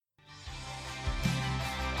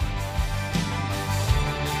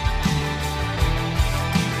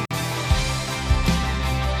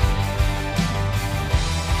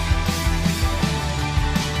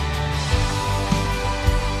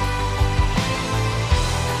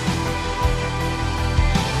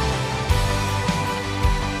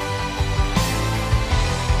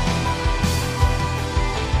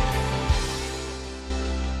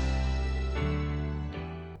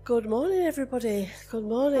Good morning, everybody. Good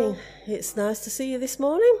morning. It's nice to see you this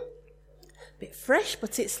morning. A bit fresh,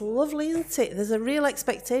 but it's lovely, isn't it? There's a real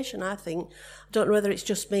expectation, I think. I don't know whether it's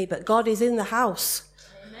just me, but God is in the house.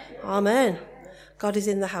 Amen. God is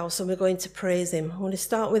in the house, and we're going to praise him. I want to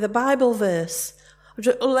start with a Bible verse.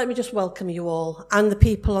 Let me just welcome you all and the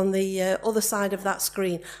people on the other side of that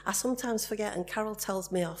screen. I sometimes forget, and Carol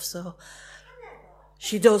tells me off, so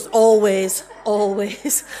she does always.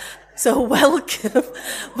 So welcome.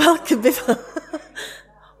 I'm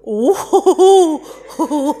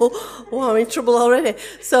in trouble already.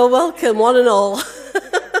 So welcome, one and all.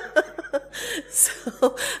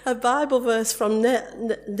 So a Bible verse from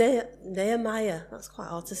Nehemiah. That's quite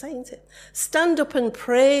hard to say, isn't it? Stand up and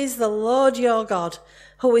praise the Lord your God,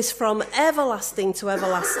 who is from everlasting to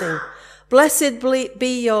everlasting. Blessed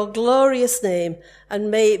be your glorious name, and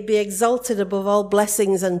may it be exalted above all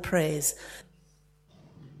blessings and praise.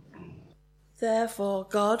 Therefore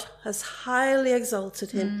God has highly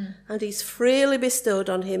exalted him, and he's freely bestowed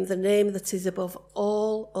on him the name that is above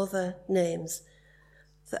all other names.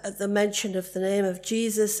 That at the mention of the name of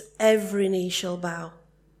Jesus, every knee shall bow,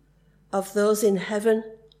 of those in heaven,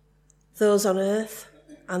 those on earth,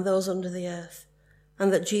 and those under the earth,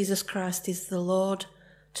 and that Jesus Christ is the Lord,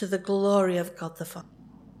 to the glory of God the Father.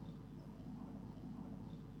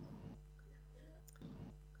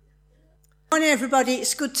 Morning, everybody.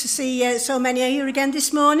 It's good to see so many here again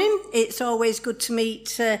this morning. It's always good to meet,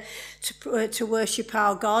 to worship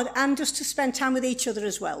our God, and just to spend time with each other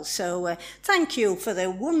as well. So thank you for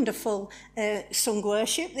the wonderful sung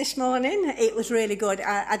worship this morning. It was really good.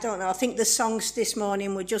 I don't know, I think the songs this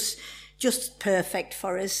morning were just perfect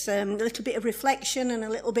for us. A little bit of reflection and a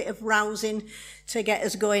little bit of rousing to get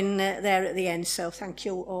us going there at the end. So thank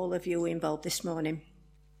you, all of you involved this morning.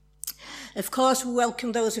 Of course, we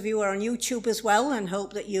welcome those of you who are on YouTube as well, and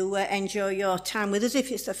hope that you enjoy your time with us. If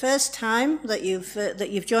it's the first time that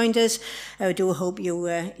you've joined us, I do hope you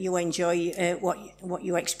enjoy what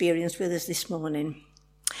you experienced with us this morning.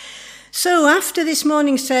 So after this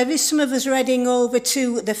morning's service, some of us are heading over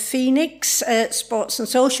to the Phoenix Sports and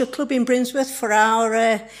Social Club in Brinsworth for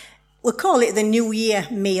our we'll call it the New Year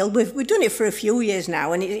meal. We've done it for a few years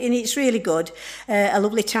now, and it's really good. A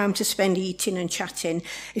lovely time to spend eating and chatting.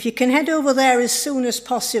 If you can head over there as soon as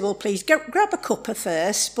possible, please grab a cuppa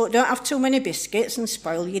first, but don't have too many biscuits and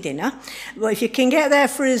spoil your dinner. But if you can get there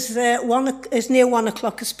for as near 1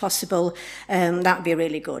 o'clock as possible, that'd be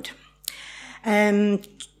really good.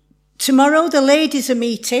 Tomorrow the ladies are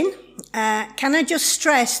meeting. Can I just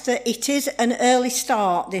stress that it is an early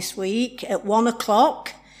start this week at 1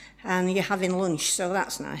 o'clock. And you're having lunch, so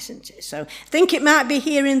that's nice, isn't it? So I think it might be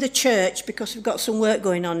here in the church because we've got some work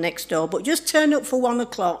going on next door, but just turn up for 1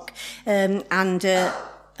 o'clock and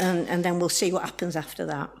then we'll see what happens after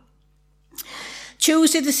that.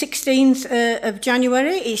 Tuesday the 16th of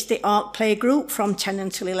January is the art play group from 10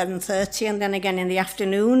 until 11:30, and then again in the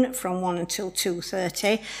afternoon from 1 until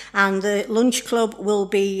 2:30. And the lunch club will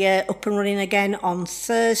be up and running again on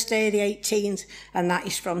Thursday the 18th, and that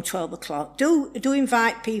is from 12 o'clock. Do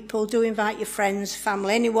invite people, do invite your friends,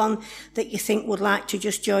 family, anyone that you think would like to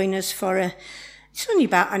just join us for it's only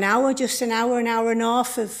about an hour, just an hour and a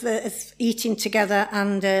half of eating together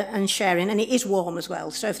and sharing. And it is warm as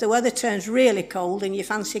well. So if the weather turns really cold and you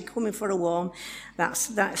fancy coming for a warm,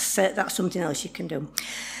 that's something else you can do.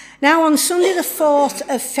 Now, on Sunday the 4th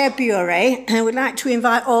of February, we'd like to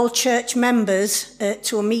invite all church members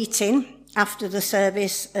to a meeting after the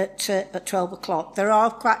service at 12 o'clock. There are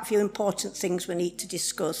quite a few important things we need to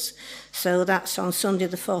discuss. So that's on Sunday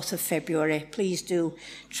the 4th of February. Please do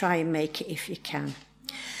try and make it if you can.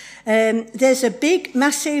 There's a big,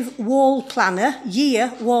 massive wall planner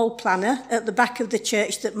at the back of the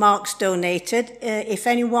church that Mark's donated. If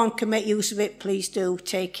anyone can make use of it, please do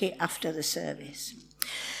take it after the service.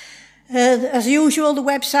 As usual, the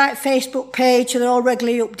website, Facebook page, they're all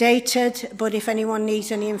regularly updated, but if anyone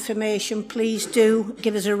needs any information, please do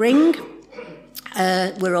give us a ring.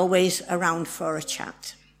 We're always around for a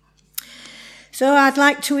chat. So I'd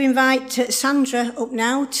like to invite Sandra up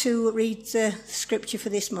now to read the scripture for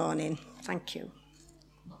this morning. Thank you.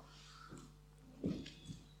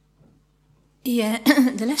 Yeah,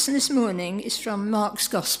 the lesson this morning is from Mark's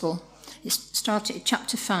Gospel. It's started at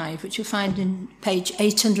chapter 5, which you'll find in page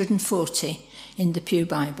 840 in the Pew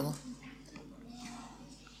Bible.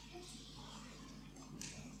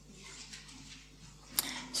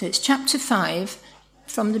 So it's chapter 5,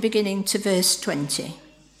 from the beginning to verse 20.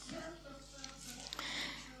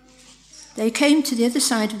 They came to the other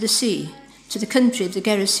side of the sea, to the country of the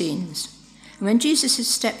Gerasenes. And when Jesus had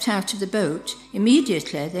stepped out of the boat,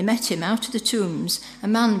 immediately they met him out of the tombs, a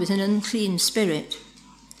man with an unclean spirit.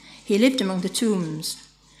 He lived among the tombs,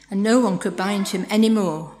 and no one could bind him any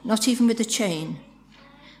more, not even with a chain.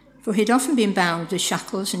 For he'd often been bound with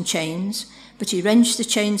shackles and chains, but he wrenched the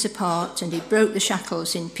chains apart and he broke the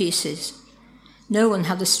shackles in pieces. No one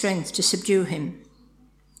had the strength to subdue him.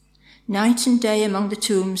 Night and day among the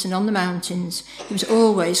tombs and on the mountains, he was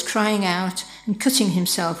always crying out and cutting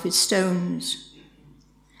himself with stones.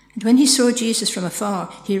 And when he saw Jesus from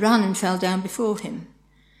afar, he ran and fell down before him.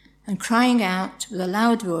 And crying out with a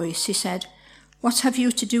loud voice, he said, "What have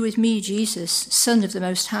you to do with me, Jesus, Son of the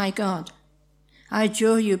Most High God? I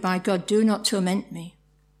adjure you by God, do not torment me."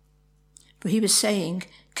 For he was saying,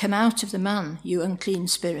 "Come out of the man, you unclean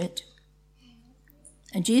spirit."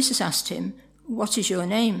 And Jesus asked him, "What is your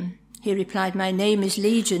name?" He replied, "My name is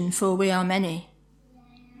Legion, for we are many."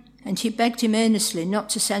 And he begged him earnestly not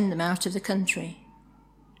to send them out of the country.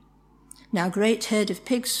 Now a great herd of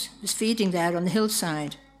pigs was feeding there on the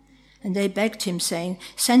hillside, and they begged him, saying,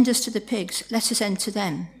 "Send us to the pigs, let us enter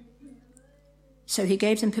them." So he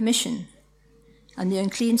gave them permission, and the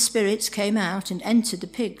unclean spirits came out and entered the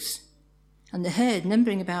pigs. And the herd,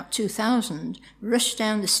 numbering about 2,000, rushed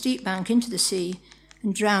down the steep bank into the sea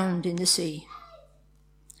and drowned in the sea.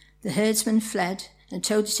 The herdsmen fled and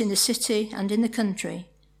told it in the city and in the country,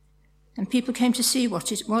 and people came to see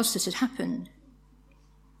what it was that had happened.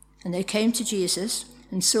 And they came to Jesus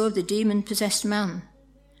and saw the demon-possessed man,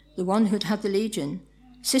 the one who had had the legion,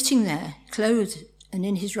 sitting there, clothed and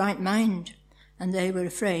in his right mind, and they were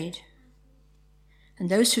afraid. And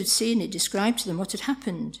those who had seen it described to them what had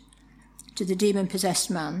happened to the demon-possessed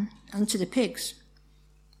man and to the pigs.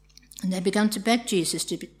 And they began to beg Jesus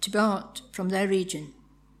to depart from their region.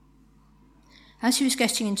 As he was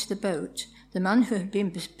getting into the boat, the man who had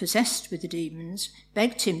been possessed with the demons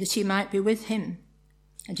begged him that he might be with him,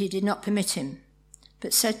 and he did not permit him,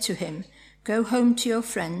 but said to him, "Go home to your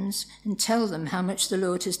friends and tell them how much the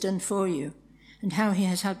Lord has done for you, and how he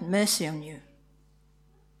has had mercy on you."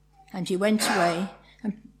 And he went away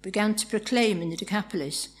and began to proclaim in the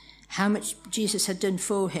Decapolis how much Jesus had done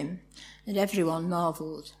for him, and everyone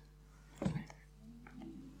marvelled.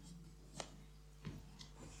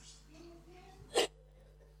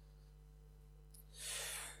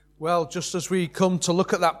 Well, just as we come to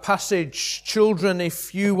look at that passage, children,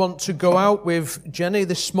 if you want to go out with Jenny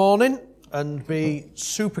this morning and be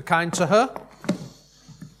super kind to her,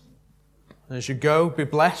 as you go, be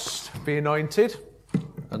blessed, be anointed,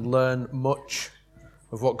 and learn much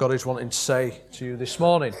of what God is wanting to say to you this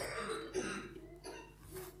morning.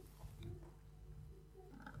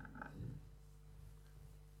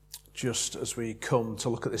 Just as we come to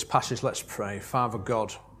look at this passage, let's pray. Father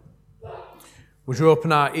God, would you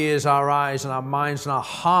open our ears, our eyes, and our minds and our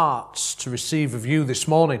hearts to receive of you this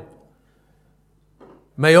morning?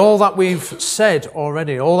 May all that we've said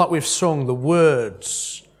already, all that we've sung, the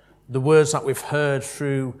words that we've heard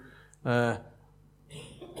through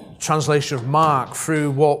translation of Mark, through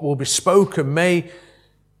what will be spoken, may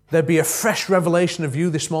there be a fresh revelation of you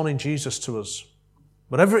this morning, Jesus, to us.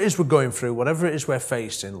 Whatever it is we're going through, whatever it is we're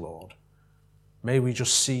facing, Lord, may we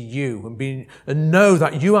just see you and know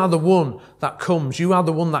that you are the one that comes. You are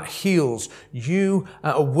the one that heals. You,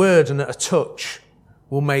 at a word and at a touch,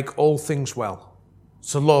 will make all things well.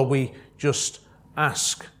 So, Lord, we just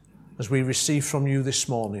ask as we receive from you this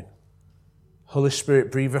morning, Holy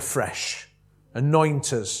Spirit, breathe afresh,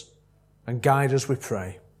 anoint us, and guide us, we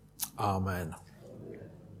pray. Amen.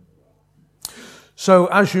 So,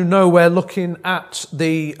 as you know, we're looking at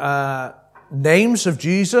the names of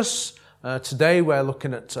Jesus. Today we're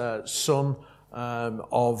looking at Son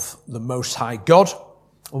of the Most High God,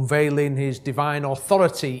 unveiling his divine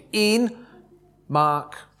authority in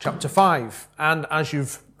Mark chapter 5. And as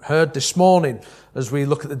you've heard this morning, as we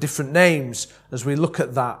look at the different names, as we look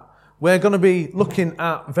at that, we're going to be looking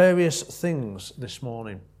at various things this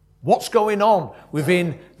morning. What's going on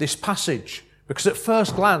within this passage? Because at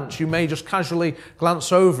first glance, you may just casually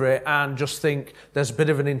glance over it and just think there's a bit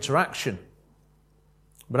of an interaction.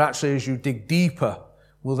 But actually, as you dig deeper,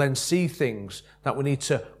 we'll then see things that we need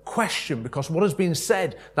to question, because what has been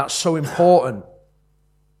said, that's so important.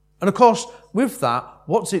 And of course, with that,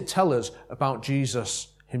 what does it tell us about Jesus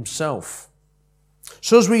himself?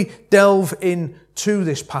 So as we delve into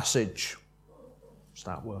this passage,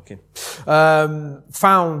 start working,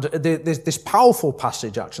 found this powerful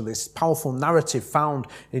passage, actually, this powerful narrative found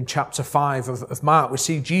in chapter 5 of Mark. We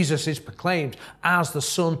see Jesus is proclaimed as the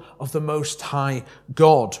Son of the Most High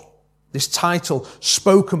God. This title,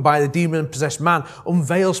 spoken by the demon-possessed man,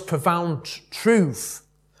 unveils profound truth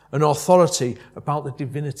and authority about the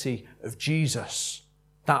divinity of Jesus.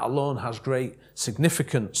 That alone has great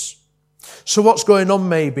significance. So what's going on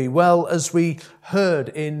maybe? Well, as we heard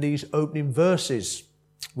in these opening verses,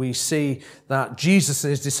 we see that Jesus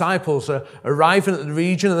and his disciples are arriving at the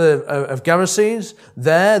region of Gerasenes.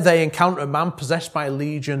 There they encounter a man possessed by a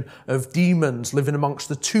legion of demons living amongst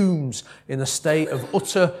the tombs in a state of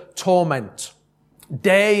utter torment.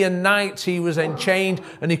 Day and night he was enchained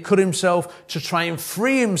and he cut himself to try and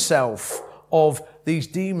free himself of these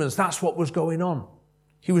demons. That's what was going on.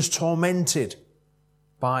 He was tormented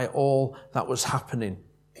by all that was happening.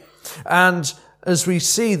 And as we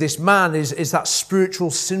see, this man is that spiritual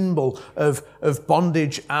symbol of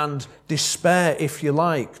bondage and despair, if you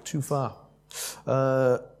like. Too far.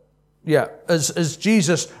 As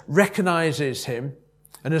Jesus recognizes him,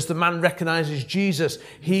 and as the man recognizes Jesus,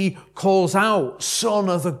 he calls out, Son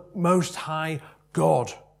of the Most High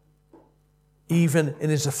God. Even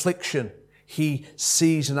in his affliction, he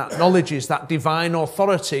sees and acknowledges that divine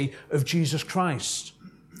authority of Jesus Christ.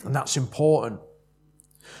 And that's important.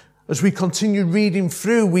 As we continue reading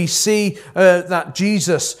through, we see that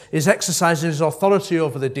Jesus is exercising his authority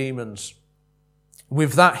over the demons.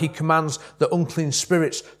 With that, he commands the unclean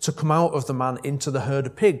spirits to come out of the man into the herd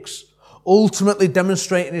of pigs, ultimately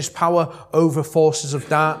demonstrating his power over forces of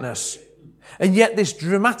darkness. And yet this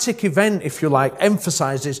dramatic event, if you like,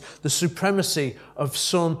 emphasizes the supremacy of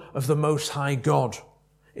Son of the Most High God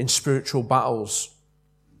in spiritual battles.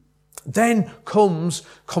 Then comes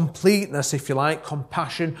completeness, if you like,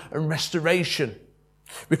 compassion and restoration.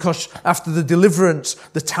 Because after the deliverance,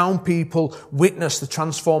 the town people witness the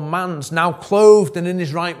transformed man's now clothed and in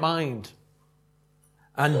his right mind.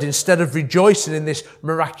 And instead of rejoicing in this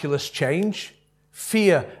miraculous change,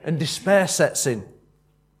 fear and despair sets in.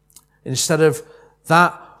 Instead of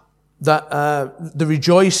the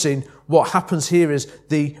rejoicing, what happens here is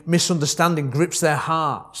the misunderstanding grips their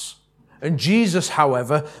hearts. And Jesus,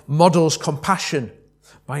 however, models compassion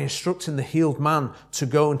by instructing the healed man to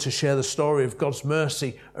go and to share the story of God's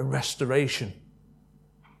mercy and restoration.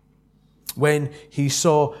 When he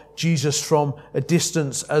saw Jesus from a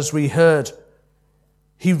distance, as we heard,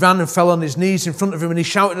 he ran and fell on his knees in front of him and he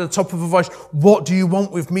shouted at the top of a voice, "What do you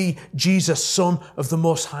want with me, Jesus, Son of the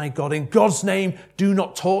Most High God? In God's name, do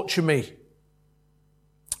not torture me."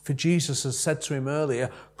 For Jesus has said to him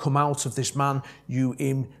earlier, "Come out of this man, you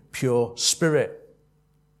impure spirit."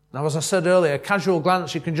 Now, as I said earlier, a casual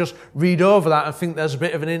glance, you can just read over that and think there's a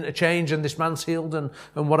bit of an interchange and this man's healed and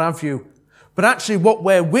what have you. But actually what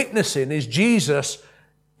we're witnessing is Jesus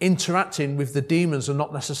interacting with the demons and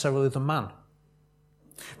not necessarily the man.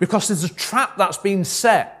 Because there's a trap that's been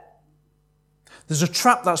set. There's a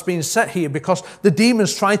trap that's been set here because the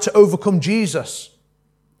demons tried to overcome Jesus.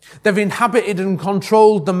 They've inhabited and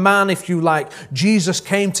controlled the man, if you like. Jesus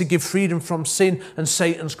came to give freedom from sin and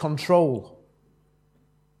Satan's control.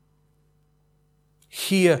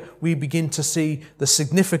 Here we begin to see the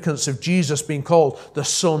significance of Jesus being called the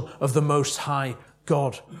Son of the Most High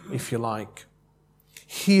God, if you like.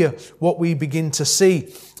 Here, what we begin to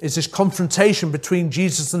see is this confrontation between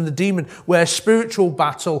Jesus and the demon, where spiritual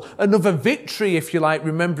battle, another victory, if you like,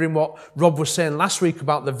 remembering what Rob was saying last week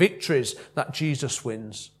about the victories that Jesus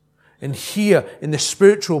wins. And here, in this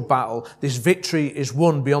spiritual battle, this victory is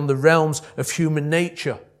won beyond the realms of human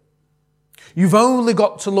nature. You've only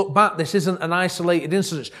got to look back. This isn't an isolated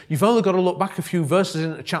incident. You've only got to look back a few verses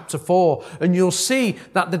into chapter 4 and you'll see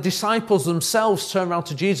that the disciples themselves turn around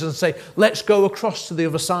to Jesus and say, "Let's go across to the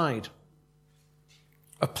other side."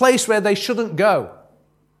 A place where they shouldn't go.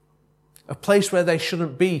 A place where they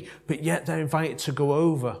shouldn't be, but yet they're invited to go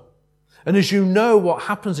over. And as you know, what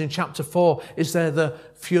happens in chapter 4 is the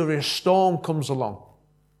furious storm comes along.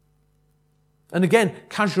 And again,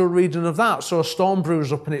 casual reading of that. So a storm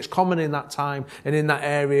brews up and it's common in that time and in that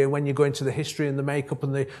area when you go into the history and the makeup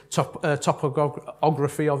and the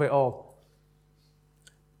topography of it all.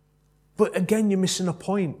 But again, you're missing a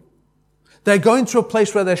point. They're going to a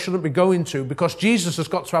place where they shouldn't be going to because Jesus has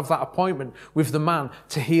got to have that appointment with the man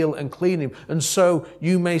to heal and clean him. And so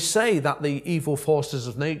you may say that the evil forces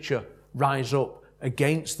of nature rise up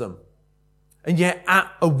against them. And yet at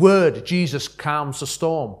a word, Jesus calms the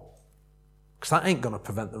storm. Because that ain't going to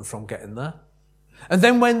prevent them from getting there. And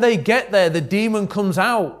then when they get there, the demon comes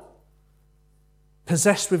out,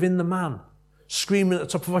 possessed within the man, screaming at the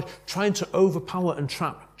top of voice, trying to overpower and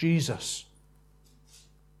trap Jesus.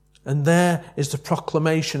 And there is the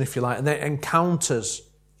proclamation, if you like, and the encounters.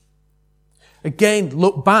 Again,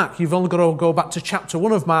 look back. You've only got to go back to chapter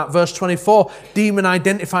 1 of Mark, verse 24. Demon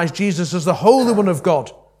identifies Jesus as the Holy One of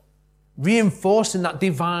God, reinforcing that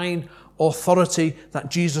divine authority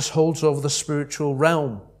that Jesus holds over the spiritual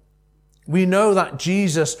realm. We know that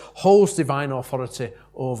Jesus holds divine authority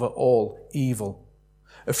over all evil.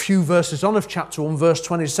 A few verses on of chapter 1, verse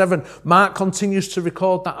 27, Mark continues to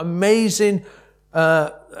record that amazing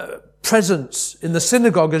presence in the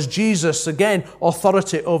synagogue as Jesus, again,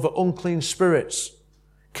 authority over unclean spirits.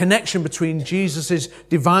 Connection between Jesus'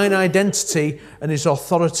 divine identity and his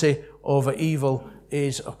authority over evil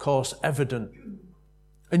is, of course, evident.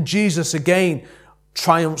 And Jesus, again,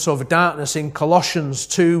 triumphs over darkness in Colossians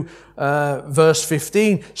 2, verse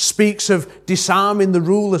 15, speaks of disarming the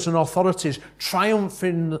rulers and authorities,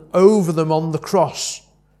 triumphing over them on the cross.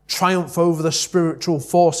 Triumph over the spiritual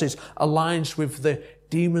forces aligns with the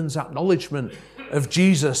demon's acknowledgement of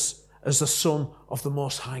Jesus as the Son of the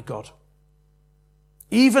Most High God.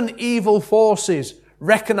 Even evil forces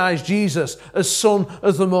recognize Jesus as Son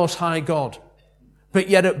of the Most High God. But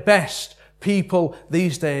yet at best, people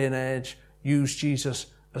these day and age use Jesus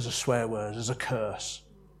as a swear word, as a curse.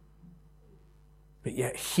 But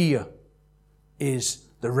yet here is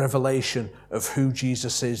the revelation of who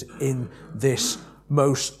Jesus is in this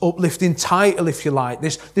most uplifting title, if you like.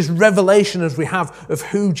 This revelation as we have of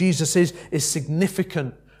who Jesus is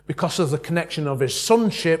significant because of the connection of his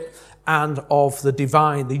sonship and of the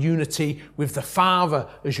divine, the unity with the Father,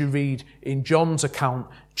 as you read in John's account,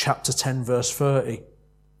 chapter 10, verse 30.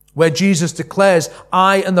 Where Jesus declares,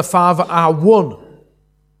 I and the Father are one.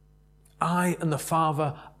 I and the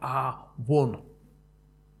Father are one.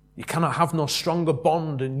 You cannot have no stronger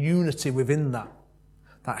bond and unity within that.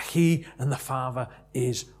 That he and the Father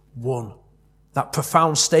is one. That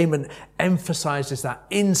profound statement emphasizes that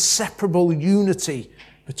inseparable unity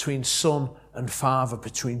between Son and Father,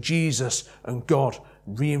 between Jesus and God,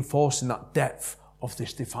 reinforcing that depth of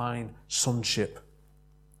this divine sonship.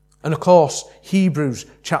 And of course, Hebrews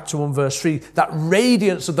chapter 1 verse 3, that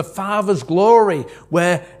radiance of the Father's glory,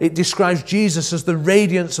 where it describes Jesus as the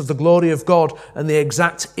radiance of the glory of God and the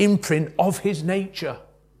exact imprint of his nature.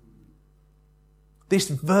 This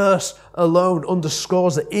verse alone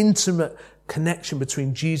underscores the intimate connection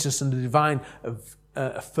between Jesus and the divine,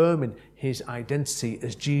 affirming his identity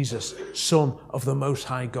as Jesus, Son of the Most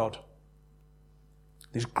High God.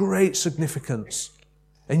 There's great significance.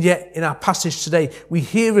 And yet, in our passage today, we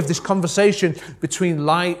hear of this conversation between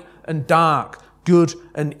light and dark, good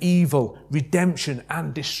and evil, redemption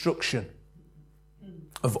and destruction,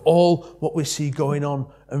 of all what we see going on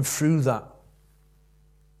and through that.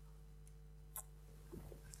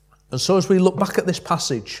 And so as we look back at this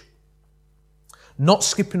passage, not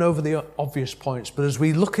skipping over the obvious points, but as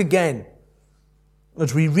we look again,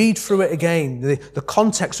 as we read through it again, the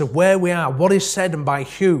context of where we are, what is said and by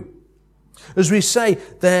who, as we say,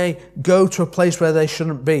 they go to a place where they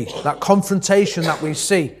shouldn't be. That confrontation that we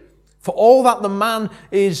see. For all that the man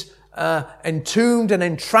is entombed and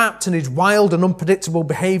entrapped in his wild and unpredictable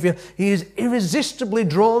behavior, he is irresistibly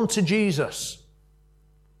drawn to Jesus.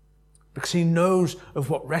 Because he knows of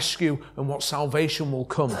what rescue and what salvation will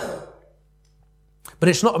come. But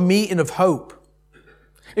it's not a meeting of hope.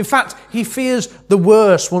 In fact, he fears the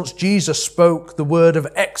worst once Jesus spoke the word of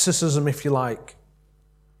exorcism, if you like.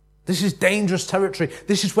 This is dangerous territory.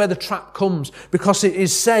 This is where the trap comes, because it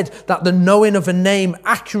is said that the knowing of a name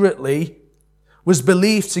accurately was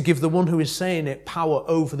believed to give the one who is saying it power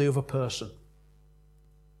over the other person.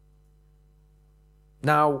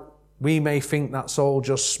 Now, we may think that's all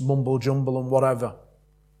just mumble jumble and whatever.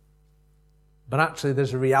 But actually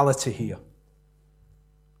there's a reality here.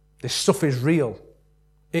 This stuff is real.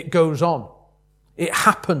 It goes on. It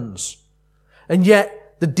happens. And yet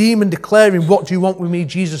the demon declaring, "What do you want with me,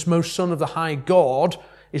 Jesus, most Son of the High God?"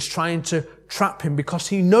 is trying to trap him because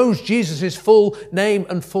he knows Jesus' full name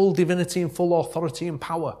and full divinity and full authority and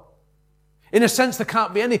power. In a sense, there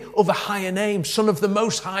can't be any other higher name, Son of the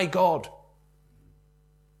Most High God.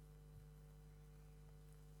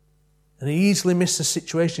 And he easily misses the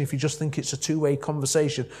situation if you just think it's a two-way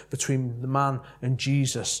conversation between the man and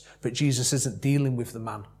Jesus. But Jesus isn't dealing with the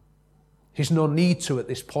man. He's no need to at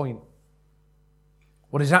this point.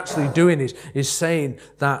 What he's actually doing is saying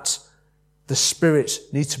that the spirits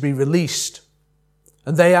need to be released.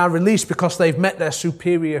 And they are released because they've met their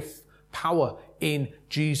superior power in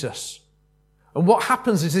Jesus. And what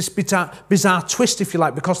happens is this bizarre twist, if you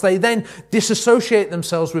like, because they then disassociate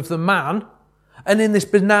themselves with the man, and in this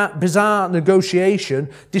bizarre negotiation,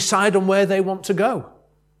 decide on where they want to go.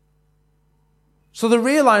 So they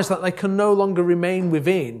realize that they can no longer remain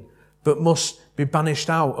within, but must be banished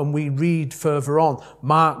out. And we read further on,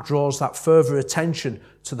 Mark draws that further attention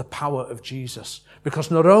to the power of Jesus. Because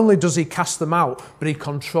not only does he cast them out, but he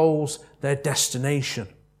controls their destination.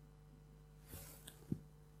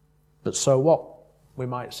 But so what, we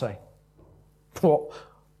might say?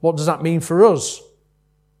 What does that mean for us?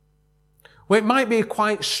 Well, it might be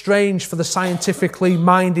quite strange for the scientifically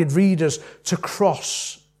minded readers to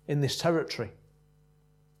cross in this territory,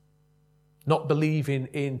 not believing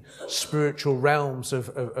in spiritual realms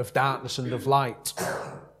of darkness and of light.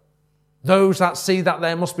 Those that see that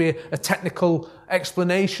there must be a technical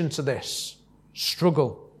explanation to this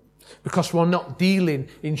struggle, because we're not dealing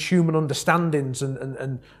in human understandings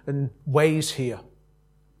and ways here.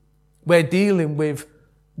 We're dealing with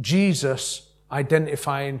Jesus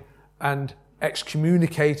identifying and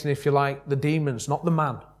excommunicating, if you like, the demons, not the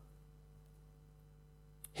man.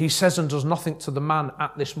 He says and does nothing to the man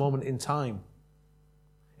at this moment in time.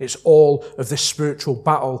 It's all of this spiritual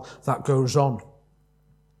battle that goes on.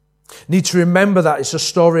 Need to remember that it's a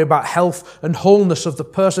story about health and wholeness of the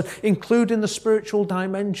person, including the spiritual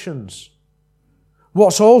dimensions.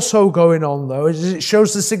 What's also going on, though, is it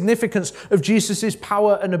shows the significance of Jesus'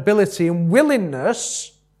 power and ability and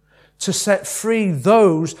willingness to set free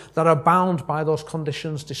those that are bound by those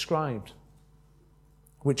conditions described,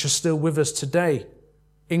 which are still with us today,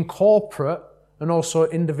 in corporate and also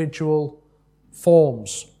individual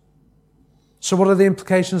forms. So what are the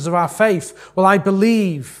implications of our faith? Well, I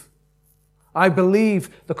believe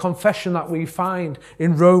the confession that we find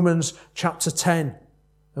in Romans chapter 10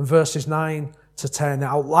 and verses 9 to 10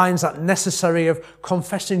 outlines that necessary of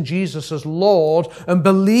confessing Jesus as Lord and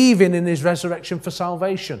believing in his resurrection for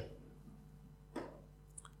salvation.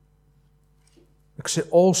 Because it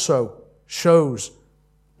also shows,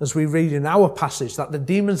 as we read in our passage, that the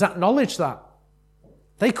demons acknowledge that.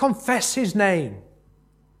 They confess his name,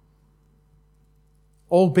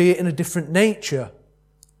 albeit in a different nature.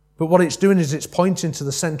 But what it's doing is it's pointing to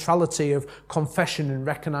the centrality of confession and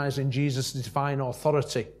recognizing Jesus' divine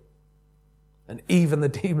authority. And even the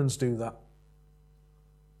demons do that.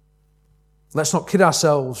 Let's not kid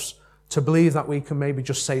ourselves to believe that we can maybe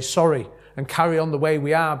just say sorry and carry on the way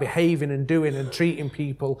we are, behaving and doing and treating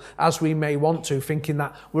people as we may want to, thinking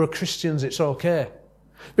that we're Christians, it's okay.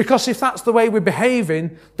 Because if that's the way we're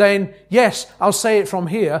behaving, then yes, I'll say it from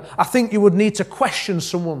here, I think you would need to question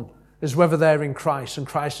someone as whether they're in Christ and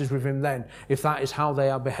Christ is with him then, if that is how they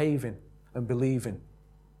are behaving and believing.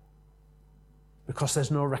 Because there's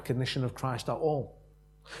no recognition of Christ at all.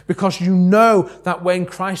 Because you know that when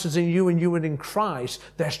Christ is in you and you are in Christ,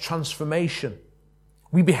 there's transformation.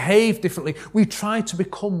 We behave differently. We try to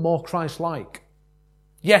become more Christ-like.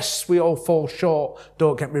 Yes, we all fall short,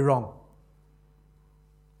 don't get me wrong.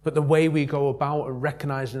 But the way we go about and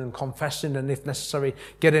recognizing and confessing, and if necessary,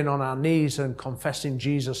 getting on our knees and confessing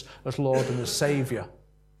Jesus as Lord and as Saviour,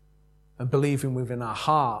 and believing within our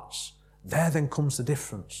hearts, there then comes the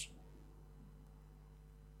difference.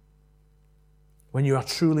 When you are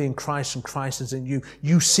truly in Christ and Christ is in you,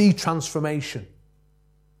 you see transformation.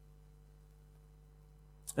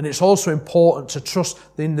 And it's also important to trust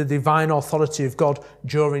in the divine authority of God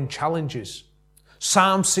during challenges.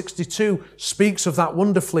 Psalm 62 speaks of that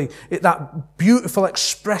wonderfully. That beautiful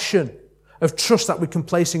expression of trust that we can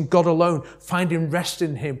place in God alone, finding rest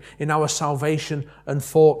in him, in our salvation and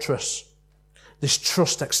fortress. This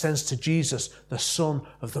trust extends to Jesus, the Son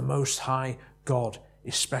of the Most High God,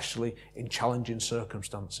 especially in challenging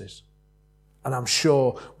circumstances. And I'm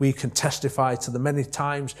sure we can testify to the many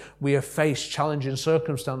times we have faced challenging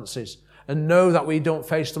circumstances and know that we don't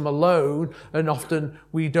face them alone, and often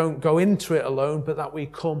we don't go into it alone, but that we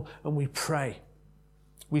come and we pray.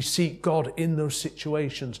 We seek God in those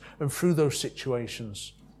situations and through those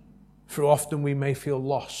situations. For often we may feel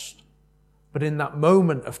lost, but in that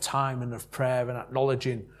moment of time and of prayer and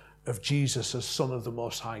acknowledging of Jesus as Son of the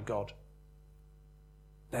Most High God,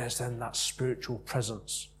 there's then that spiritual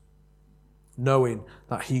presence, knowing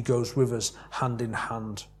that he goes with us hand in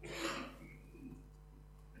hand.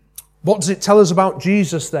 What does it tell us about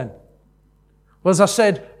Jesus then? Well, as I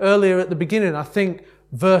said earlier at the beginning, I think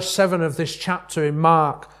verse 7 of this chapter in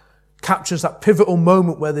Mark captures that pivotal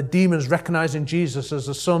moment where the demons, recognizing Jesus as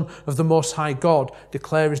the Son of the Most High God,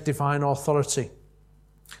 declare his divine authority.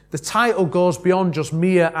 The title goes beyond just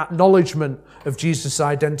mere acknowledgement of Jesus'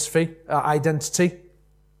 identity,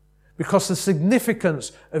 because the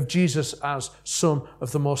significance of Jesus as Son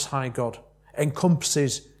of the Most High God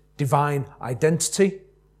encompasses divine identity,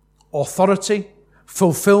 authority,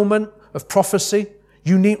 fulfillment of prophecy,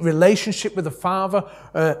 unique relationship with the Father,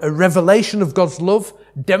 a revelation of God's love,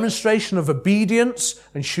 demonstration of obedience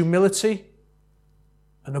and humility,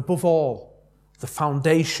 and above all, the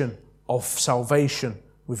foundation of salvation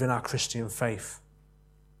within our Christian faith.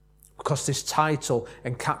 Because this title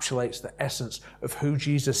encapsulates the essence of who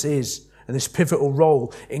Jesus is and this pivotal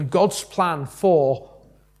role in God's plan for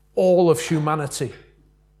all of humanity.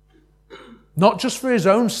 Not just for his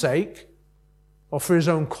own sake or for his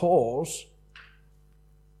own cause,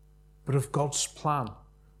 but of God's plan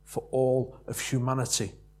for all of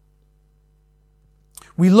humanity.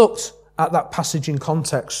 We looked at that passage in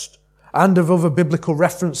context and of other biblical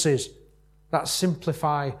references that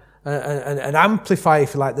simplify and amplify,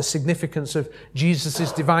 if you like, the significance of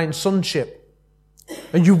Jesus' divine sonship.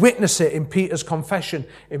 And you witness it in Peter's confession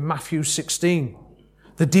in Matthew 16.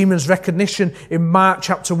 The demon's recognition in Mark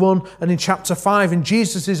chapter 1 and in chapter 5, in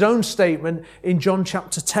Jesus' own statement in John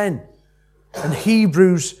chapter 10. And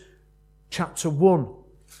Hebrews chapter 1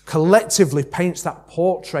 collectively paints that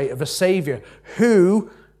portrait of a Saviour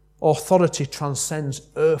who authority transcends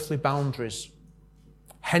earthly boundaries.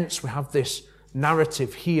 Hence we have this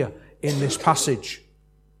narrative here in this passage.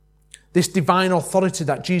 This divine authority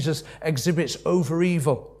that Jesus exhibits over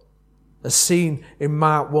evil, as seen in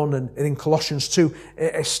Mark 1 and in Colossians 2,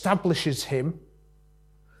 it establishes him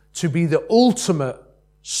to be the ultimate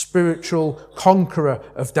spiritual conqueror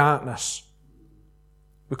of darkness.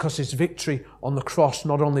 Because his victory on the cross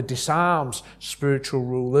not only disarms spiritual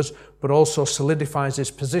rulers, but also solidifies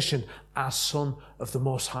his position as Son of the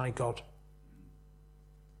Most High God.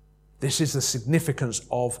 This is the significance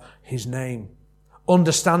of his name.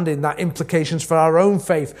 Understanding that implications for our own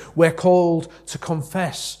faith, we're called to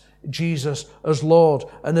confess Jesus as Lord.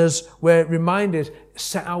 And as we're reminded,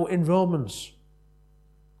 set out in Romans.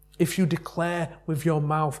 If you declare with your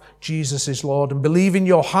mouth Jesus is Lord and believe in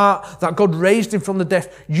your heart that God raised him from the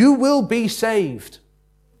dead, you will be saved.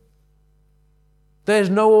 There's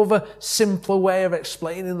no other simpler way of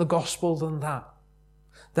explaining the gospel than that.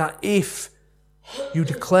 That if you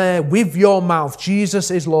declare with your mouth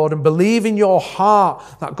Jesus is Lord and believe in your heart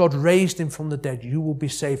that God raised him from the dead, you will be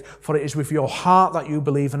saved. For it is with your heart that you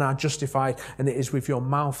believe and are justified, and it is with your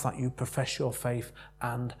mouth that you profess your faith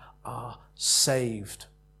and are saved.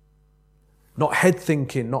 Not head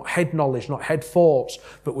thinking, not head knowledge, not head thoughts,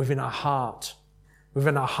 but within our heart.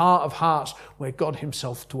 Within our heart of hearts where God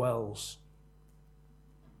himself dwells.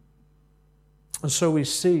 And so we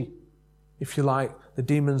see, if you like, the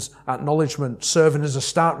demon's acknowledgement serving as a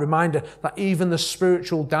stark reminder that even the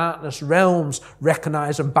spiritual darkness realms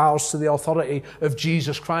recognize and bows to the authority of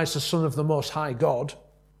Jesus Christ, the Son of the Most High God.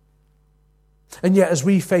 And yet as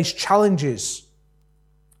we face challenges,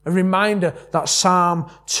 a reminder that Psalm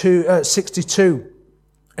 62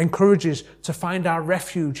 encourages to find our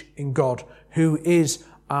refuge in God, who is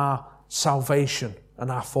our salvation and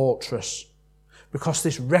our fortress. Because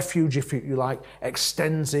this refuge, if you like,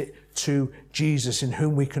 extends it to Jesus, in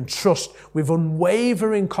whom we can trust with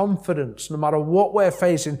unwavering confidence, no matter what we're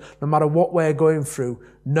facing, no matter what we're going through,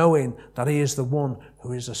 knowing that he is the one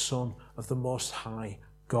who is the Son of the Most High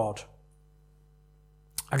God.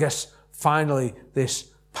 I guess, finally, this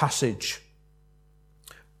passage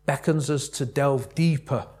beckons us to delve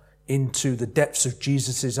deeper into the depths of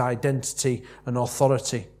Jesus' identity and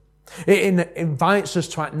authority. It invites us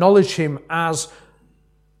to acknowledge him as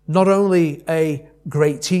not only a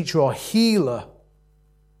great teacher or healer,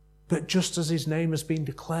 but just as his name has been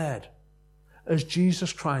declared, as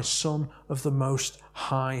Jesus Christ, Son of the Most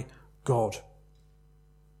High God.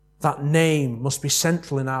 That name must be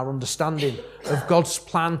central in our understanding of God's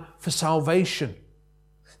plan for salvation.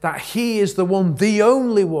 That he is the one, the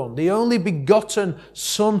only begotten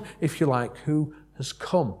Son, if you like, who has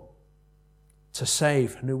come to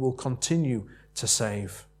save and who will continue to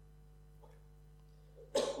save.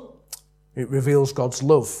 It reveals God's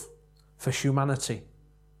love for humanity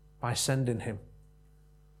by sending him.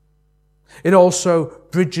 It also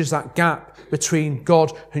bridges that gap between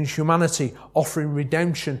God and humanity, offering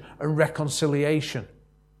redemption and reconciliation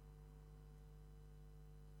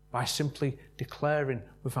by simply declaring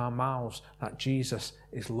with our mouths that Jesus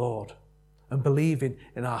is Lord and believing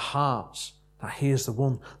in our hearts that he is the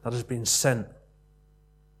one that has been sent.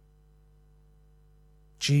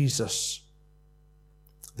 Jesus,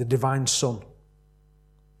 the divine Son,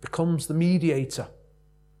 becomes the mediator,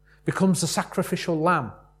 becomes the sacrificial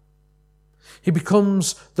lamb. He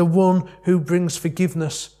becomes the one who brings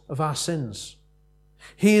forgiveness of our sins.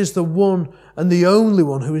 He is the one and the only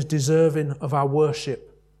one who is deserving of our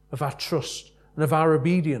worship, of our trust, and of our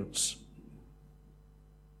obedience.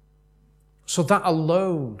 So that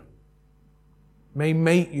alone may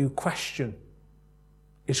make you question,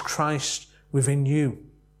 is Christ within you?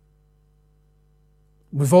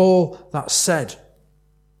 With all that said,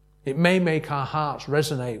 it may make our hearts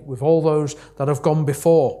resonate with all those that have gone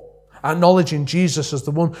before, acknowledging Jesus as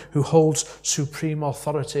the one who holds supreme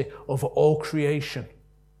authority over all creation,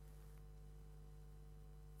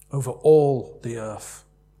 over all the earth.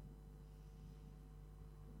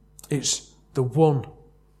 It's the one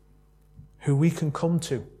who we can come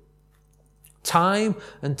to time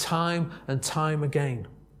and time and time again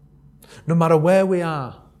No matter where we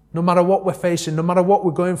are, no matter what we're facing, no matter what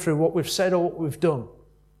we're going through, what we've said or what we've done,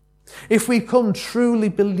 if we come truly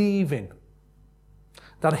believing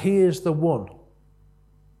that He is the one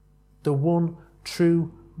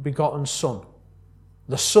true begotten Son,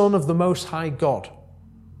 the Son of the Most High God,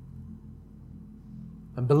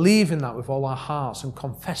 and believe in that with all our hearts and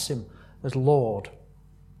confess Him as Lord,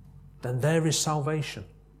 then there is salvation.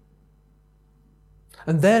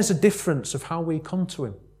 And there's a difference of how we come to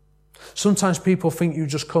Him. Sometimes people think you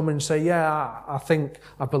just come and say, yeah,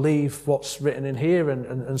 I believe what's written in here,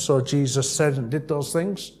 and so Jesus said and did those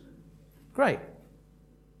things. Great.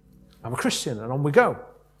 I'm a Christian, and on we go.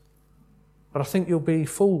 But I think you'll be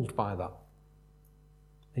fooled by that.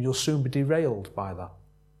 And you'll soon be derailed by that.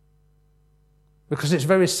 Because it's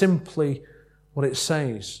very simply what it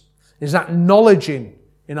says, is acknowledging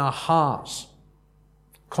in our hearts,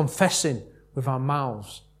 confessing with our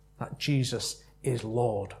mouths that Jesus is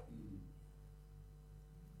Lord.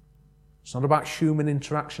 It's not about human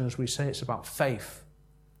interaction, as we say, it's about faith.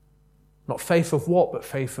 Not faith of what, but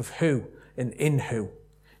faith of who and in who?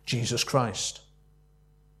 Jesus Christ.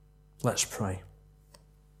 Let's pray.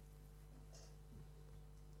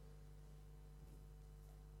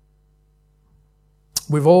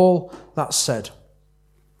 With all that said,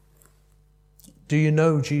 do you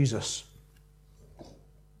know Jesus?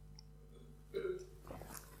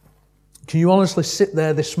 Can you honestly sit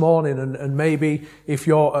there this morning and maybe if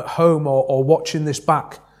you're at home or watching this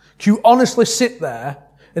back, can you honestly sit there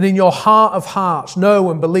and in your heart of hearts know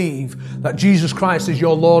and believe that Jesus Christ is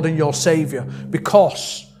your Lord and your Saviour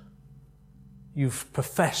because you've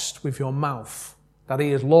professed with your mouth that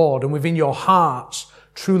He is Lord and within your hearts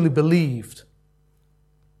truly believed?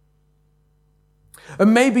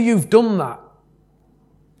 And maybe you've done that,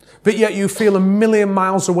 but yet you feel a million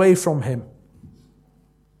miles away from Him.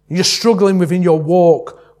 You're struggling within your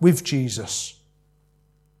walk with Jesus.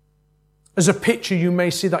 As a picture, you may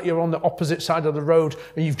see that you're on the opposite side of the road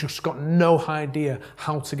and you've just got no idea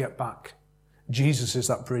how to get back. Jesus is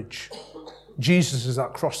that bridge. Jesus is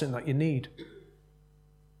that crossing that you need.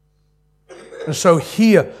 And so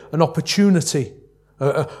here, an opportunity,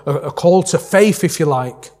 a call to faith, if you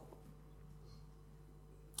like,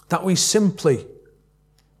 that we simply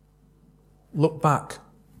look back.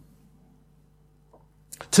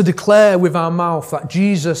 To declare with our mouth that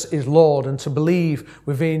Jesus is Lord and to believe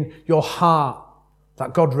within your heart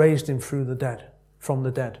that God raised Him from the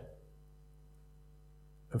dead.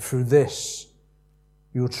 And through this,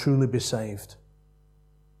 you'll truly be saved.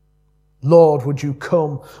 Lord, would you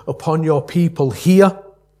come upon your people here,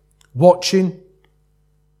 watching,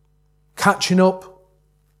 catching up,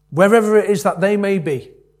 wherever it is that they may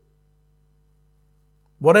be.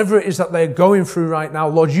 Whatever it is that they're going through right now,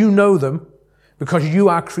 Lord, you know them because you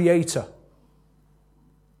are Creator.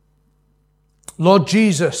 Lord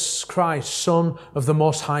Jesus Christ, Son of the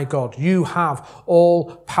Most High God, you have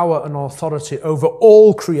all power and authority over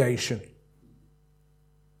all creation.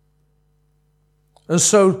 And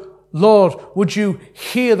so, Lord, would you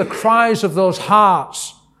hear the cries of those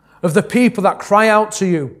hearts, of the people that cry out to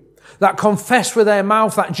you, that confess with their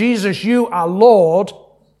mouth that Jesus, you are Lord,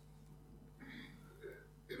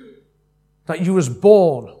 that you was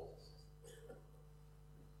born,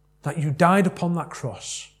 that you died upon that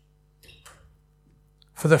cross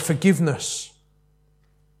for the forgiveness,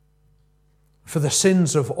 for the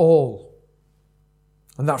sins of all,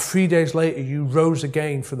 and that 3 days later you rose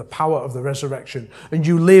again for the power of the resurrection, and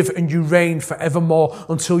you live and you reign forevermore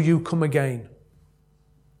until you come again.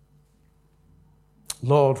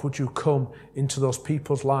 Lord, would you come into those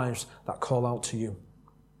people's lives that call out to you?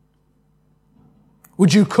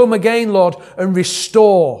 Would you come again, Lord, and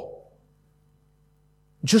restore,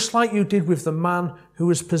 just like you did with the man who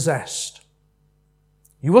was possessed.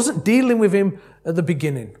 You wasn't dealing with him at the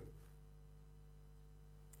beginning.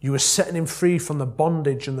 You were setting him free from the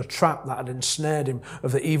bondage and the trap that had ensnared him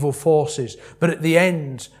of the evil forces. But at the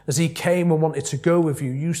end, as he came and wanted to go with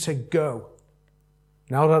you, you said, go.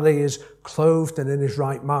 Now that he is clothed and in his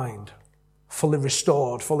right mind, fully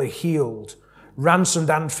restored, fully healed, ransomed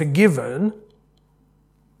and forgiven,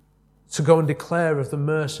 to go and declare of the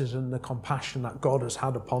mercies and the compassion that God has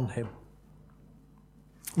had upon him.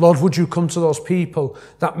 Lord, would you come to those people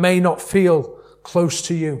that may not feel close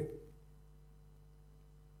to you?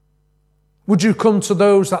 Would you come to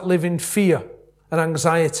those that live in fear and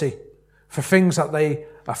anxiety for things that they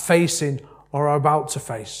are facing or are about to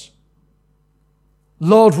face?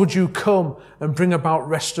 Lord, would you come and bring about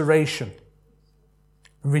restoration,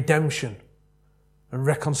 redemption, and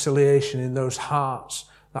reconciliation in those hearts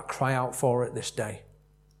that cry out for it this day?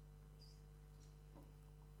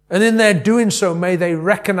 And in their doing so, may they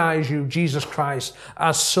recognize you, Jesus Christ,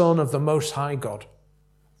 as Son of the Most High God.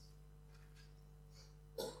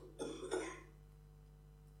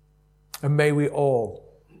 And may we all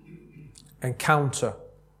encounter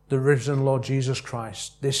the risen Lord Jesus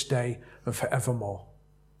Christ this day and forevermore.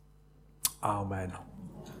 Amen.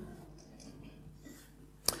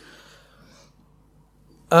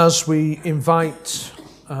 As we invite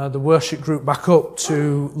the worship group back up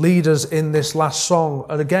to lead us in this last song,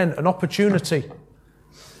 and again, an opportunity.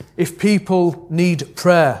 If people need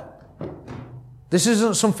prayer, this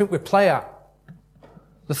isn't something we play at.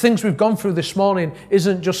 The things we've gone through this morning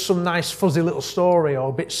isn't just some nice fuzzy little story or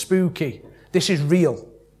a bit spooky. This is real.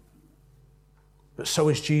 But so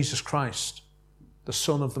is Jesus Christ, the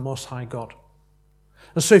Son of the Most High God.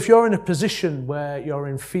 And so if you're in a position where you're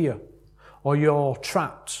in fear, or you're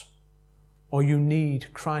trapped, or you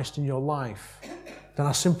need Christ in your life, then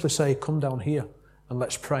I simply say, come down here and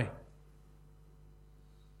let's pray.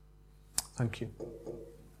 Thank you.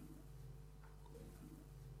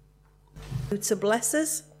 To bless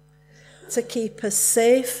us, to keep us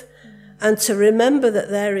safe, and to remember that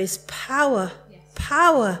there is power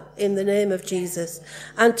in the name of Jesus,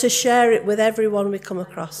 and to share it with everyone we come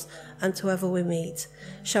across and whoever we meet.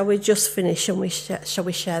 Shall we just finish and shall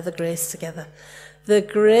we share the grace together? The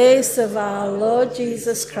grace of our Lord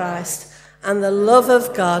Jesus Christ and the love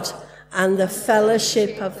of God and the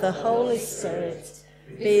fellowship of the Holy Spirit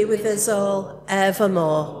be with us all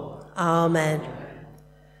evermore. Amen.